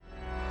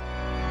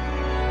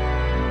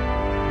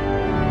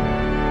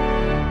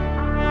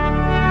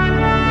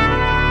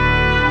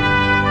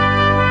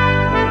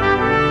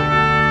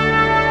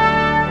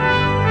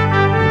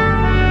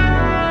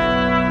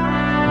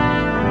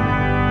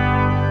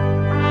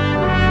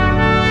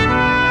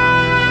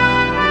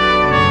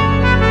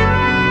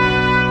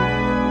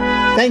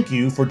Thank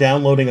you for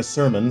downloading a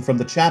sermon from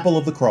the Chapel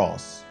of the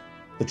Cross.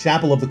 The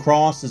Chapel of the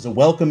Cross is a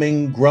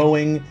welcoming,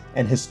 growing,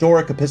 and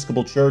historic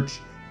Episcopal church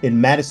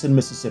in Madison,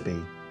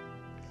 Mississippi.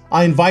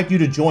 I invite you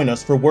to join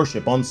us for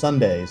worship on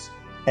Sundays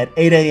at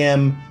 8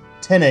 a.m.,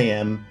 10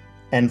 a.m.,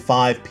 and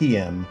 5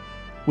 p.m.,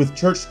 with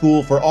church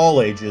school for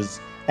all ages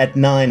at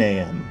 9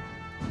 a.m.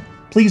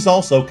 Please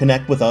also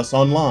connect with us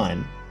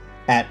online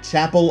at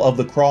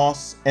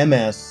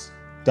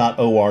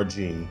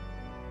chapelofthecrossms.org.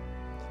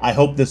 I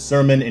hope this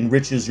sermon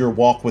enriches your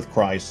walk with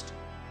Christ.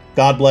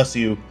 God bless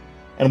you,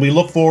 and we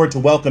look forward to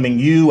welcoming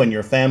you and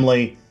your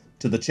family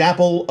to the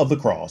Chapel of the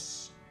Cross.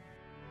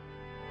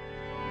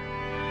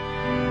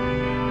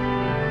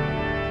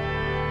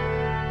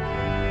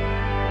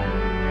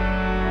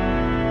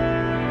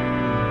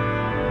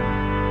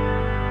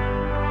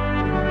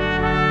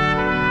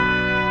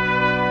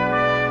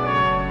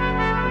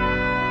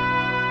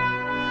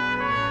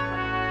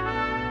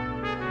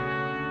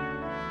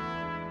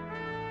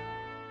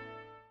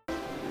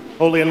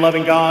 Holy and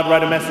loving God,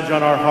 write a message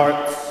on our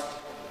hearts.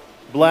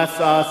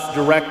 Bless us,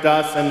 direct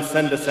us, and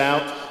send us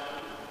out,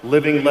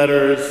 living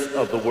letters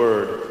of the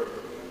Word.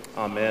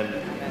 Amen.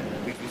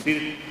 Please be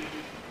seated.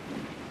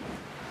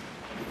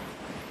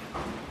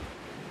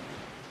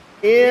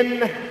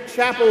 In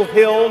Chapel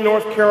Hill,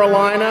 North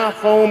Carolina,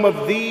 home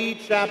of the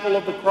Chapel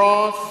of the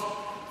Cross,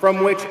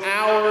 from which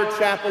our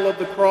Chapel of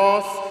the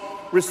Cross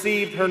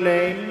received her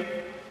name,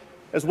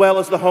 as well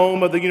as the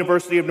home of the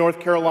University of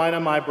North Carolina,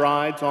 my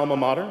bride's alma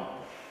mater.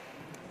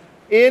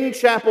 In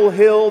Chapel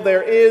Hill,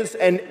 there is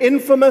an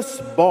infamous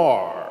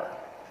bar.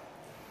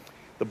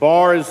 The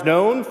bar is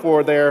known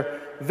for their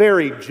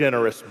very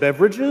generous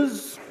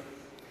beverages,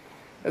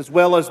 as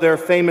well as their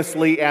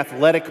famously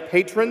athletic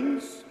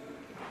patrons.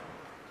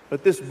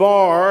 But this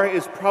bar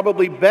is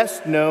probably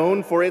best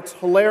known for its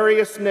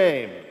hilarious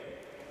name,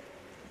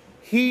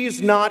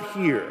 He's Not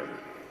Here.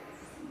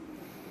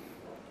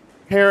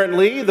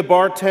 Apparently, the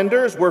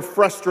bartenders were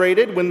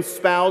frustrated when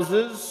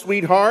spouses,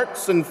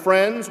 sweethearts, and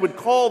friends would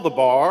call the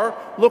bar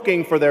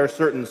looking for their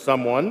certain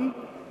someone.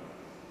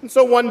 And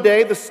so one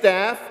day, the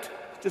staff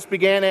just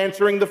began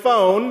answering the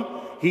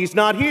phone, He's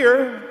not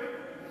here.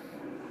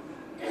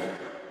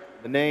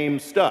 The name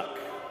stuck.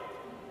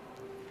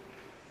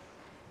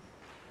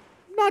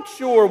 Not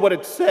sure what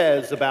it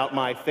says about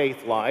my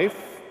faith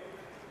life,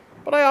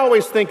 but I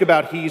always think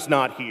about He's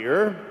not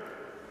here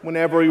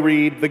whenever we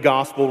read the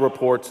gospel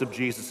reports of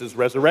Jesus'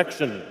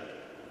 resurrection.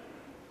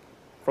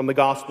 From the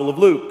Gospel of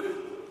Luke,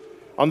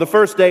 on the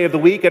first day of the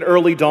week at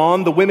early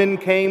dawn, the women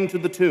came to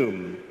the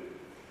tomb,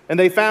 and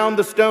they found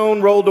the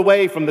stone rolled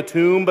away from the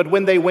tomb, but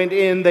when they went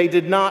in, they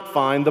did not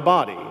find the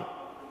body.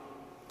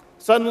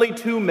 Suddenly,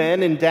 two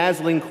men in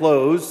dazzling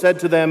clothes said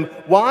to them,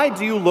 "Why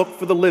do you look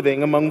for the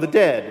living among the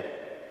dead?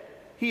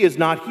 He is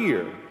not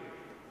here,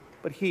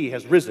 but he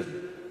has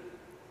risen.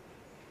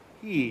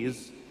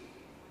 He's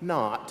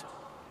not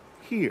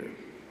here."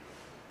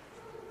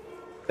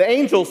 The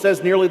angel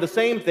says nearly the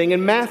same thing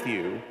in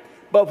Matthew,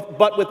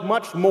 but with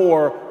much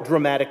more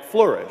dramatic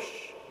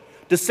flourish.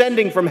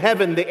 Descending from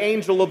heaven, the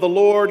angel of the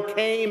Lord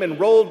came and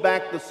rolled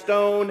back the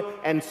stone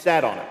and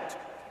sat on it.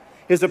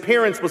 His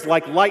appearance was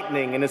like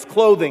lightning, and his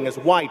clothing as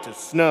white as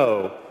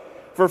snow.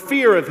 For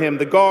fear of him,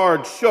 the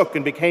guards shook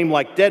and became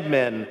like dead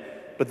men.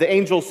 But the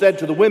angel said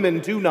to the women,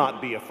 "Do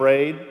not be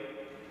afraid."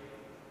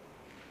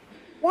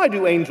 Why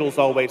do angels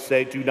always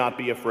say, "Do not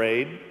be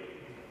afraid,"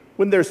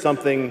 when there's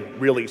something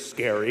really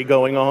scary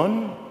going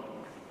on?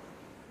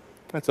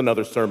 That's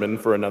another sermon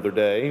for another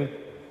day.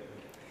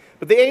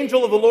 But the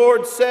angel of the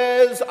Lord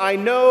says, "I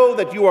know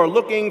that you are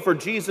looking for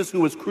Jesus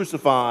who was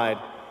crucified.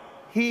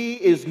 He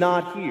is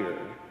not here,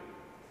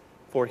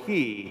 for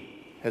he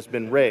has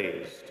been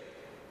raised."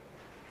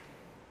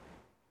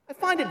 I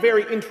find it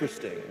very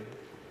interesting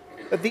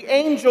that the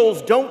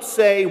angels don't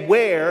say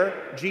where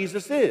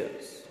Jesus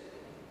is.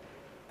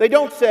 They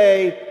don't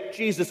say,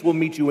 "Jesus will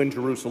meet you in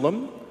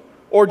Jerusalem,"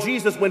 or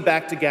 "Jesus went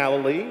back to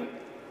Galilee,"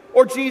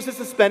 or "Jesus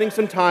is spending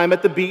some time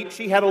at the beach.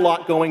 He had a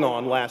lot going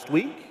on last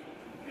week."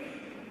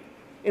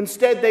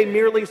 Instead, they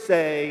merely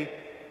say,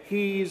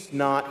 "He's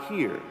not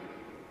here."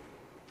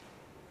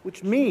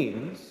 Which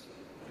means,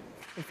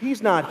 if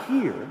he's not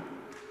here,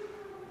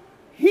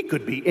 he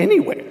could be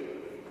anywhere.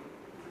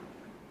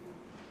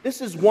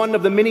 This is one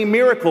of the many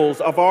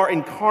miracles of our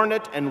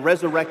incarnate and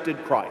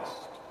resurrected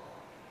Christ.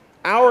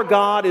 Our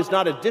God is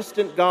not a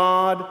distant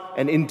God,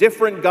 an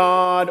indifferent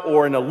God,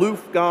 or an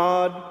aloof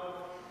God,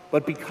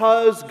 but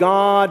because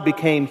God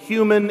became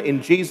human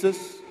in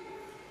Jesus,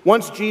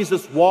 once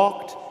Jesus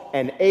walked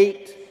and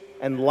ate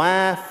and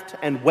laughed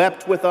and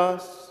wept with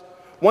us,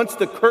 once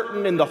the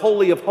curtain in the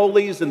Holy of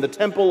Holies in the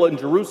temple in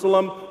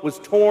Jerusalem was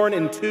torn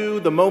in two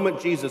the moment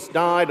Jesus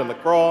died on the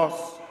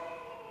cross,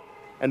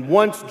 and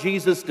once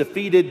Jesus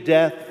defeated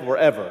death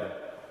forever,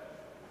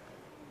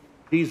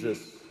 Jesus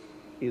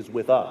is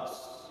with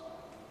us.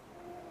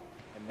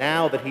 And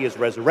now that he is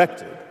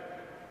resurrected,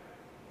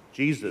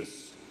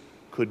 Jesus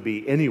could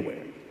be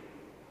anywhere.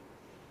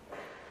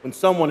 When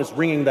someone is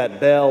ringing that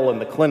bell in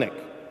the clinic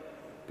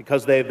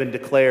because they have been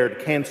declared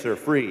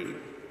cancer-free,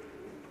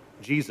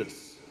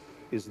 Jesus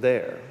is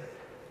there.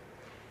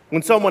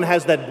 When someone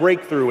has that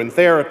breakthrough in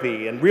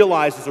therapy and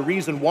realizes a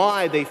reason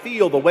why they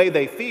feel the way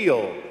they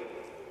feel,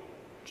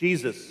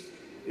 Jesus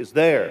is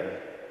there.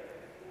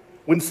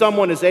 When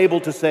someone is able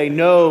to say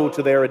no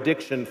to their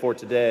addiction for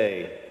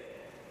today,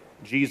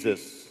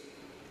 Jesus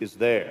is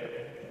there.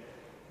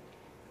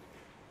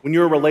 When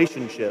your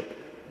relationship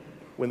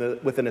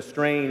with an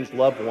estranged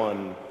loved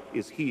one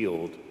is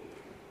healed,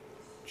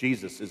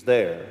 Jesus is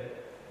there.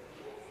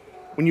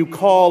 When you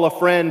call a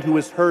friend who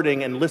is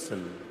hurting and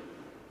listen,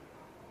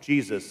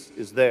 Jesus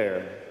is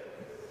there.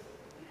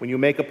 When you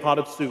make a pot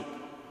of soup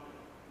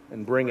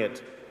and bring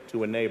it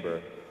to a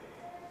neighbor,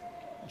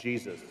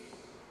 Jesus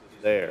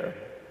is there.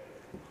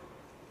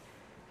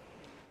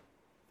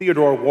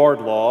 Theodore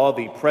Wardlaw,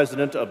 the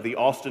president of the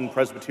Austin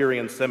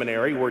Presbyterian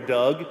Seminary, where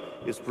Doug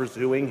is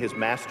pursuing his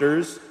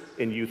master's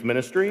in youth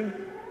ministry.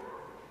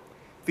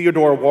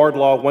 Theodore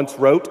Wardlaw once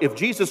wrote, "If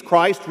Jesus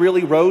Christ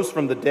really rose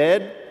from the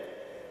dead,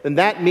 then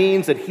that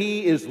means that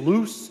he is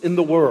loose in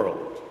the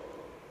world,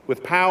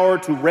 with power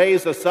to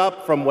raise us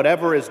up from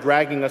whatever is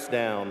dragging us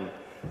down,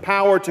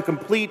 power to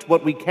complete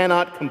what we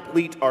cannot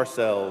complete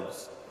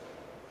ourselves.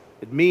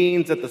 It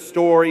means that the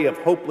story of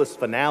hopeless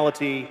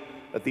finality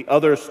that the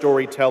other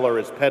storyteller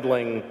is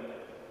peddling,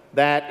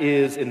 that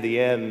is, in the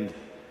end,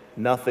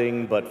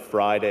 nothing but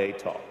Friday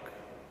talk."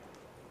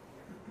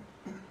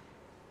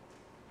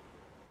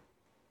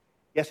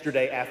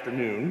 Yesterday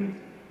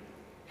afternoon,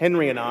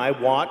 Henry and I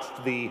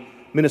watched the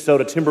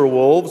Minnesota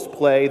Timberwolves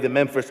play the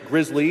Memphis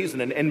Grizzlies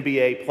in an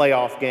NBA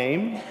playoff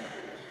game.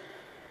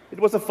 It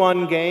was a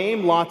fun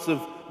game, lots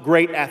of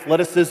great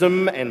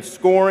athleticism and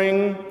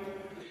scoring,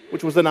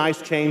 which was a nice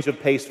change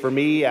of pace for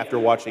me after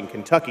watching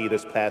Kentucky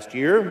this past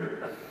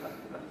year.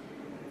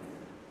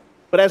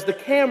 But as the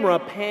camera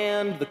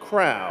panned the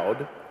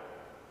crowd,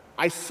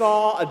 I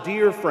saw a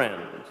dear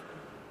friend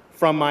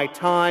from my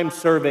time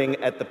serving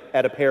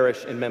at a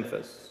parish in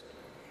Memphis.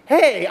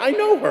 "Hey, I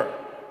know her."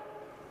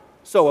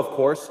 So, of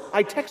course,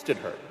 I texted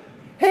her,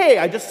 "Hey,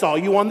 I just saw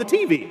you on the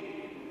TV."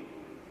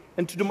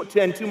 And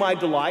to my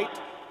delight,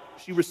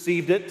 she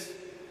received it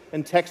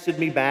and texted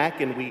me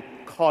back, and we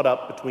caught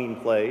up between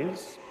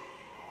plays.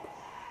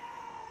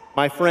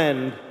 My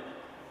friend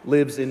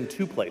lives in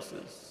two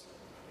places,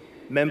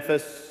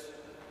 Memphis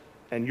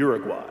and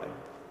Uruguay.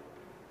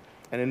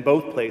 And in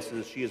both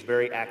places, she is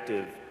very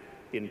active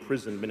in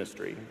prison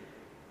ministry.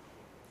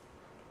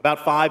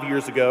 About 5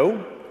 years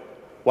ago,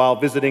 while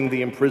visiting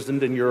the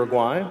imprisoned in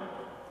Uruguay,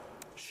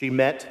 she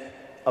met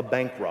a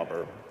bank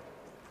robber.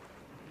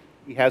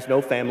 He has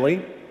no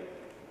family.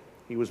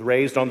 He was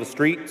raised on the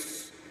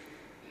streets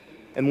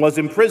and was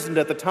imprisoned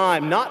at the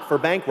time, not for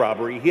bank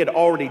robbery. He had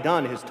already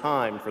done his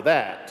time for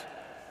that.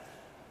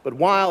 But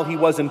while he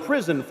was in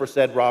prison for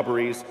said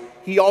robberies,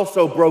 he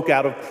also broke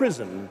out of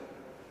prison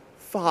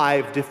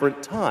 5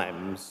 different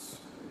times.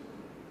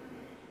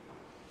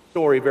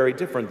 Story very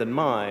different than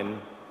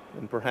mine,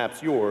 and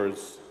perhaps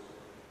yours.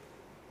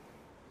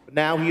 But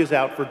now he is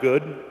out for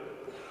good,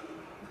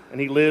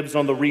 and he lives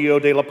on the Rio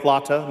de la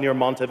Plata near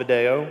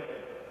Montevideo.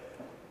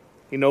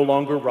 He no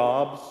longer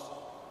robs,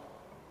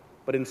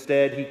 but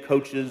instead he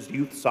coaches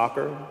youth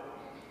soccer,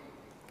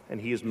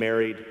 and he is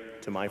married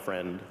to my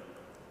friend.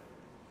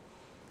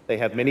 They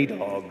have many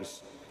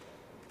dogs,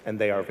 and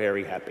they are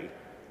very happy.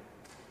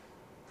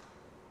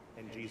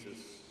 And Jesus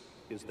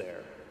is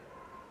there.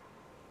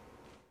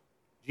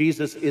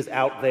 Jesus is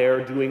out there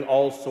doing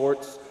all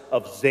sorts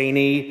of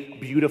zany,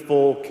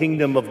 beautiful,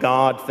 kingdom of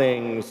God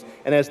things,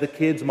 and as the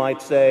kids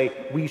might say,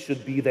 we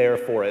should be there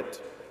for it.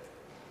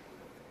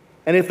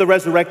 And if the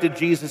resurrected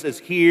Jesus is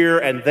here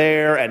and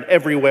there and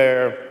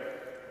everywhere,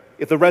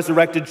 if the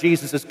resurrected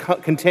Jesus is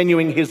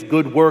continuing his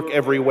good work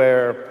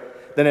everywhere,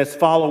 then as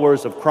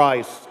followers of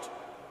Christ,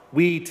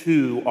 we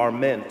too are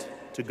meant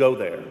to go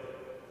there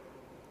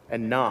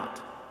and not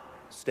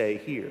stay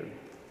here.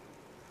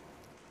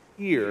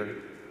 Here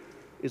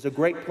is a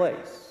great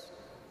place,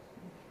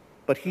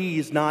 but he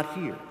is not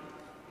here.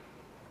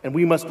 And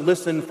we must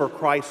listen for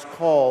Christ's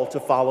call to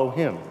follow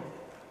him.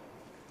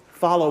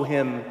 Follow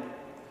him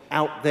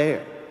out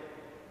there.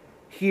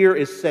 Here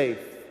is safe,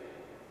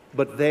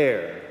 but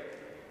there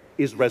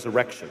is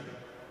resurrection.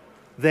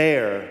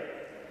 There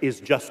is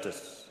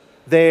justice.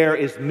 There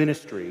is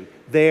ministry.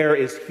 There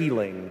is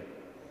healing.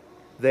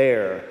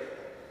 There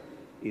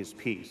is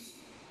peace.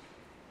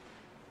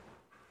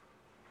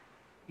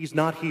 He's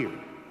not here.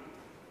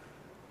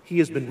 He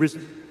has been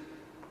risen.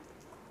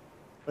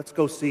 Let's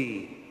go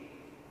see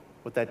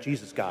what that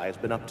Jesus guy has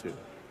been up to.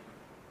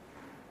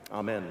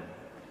 Amen.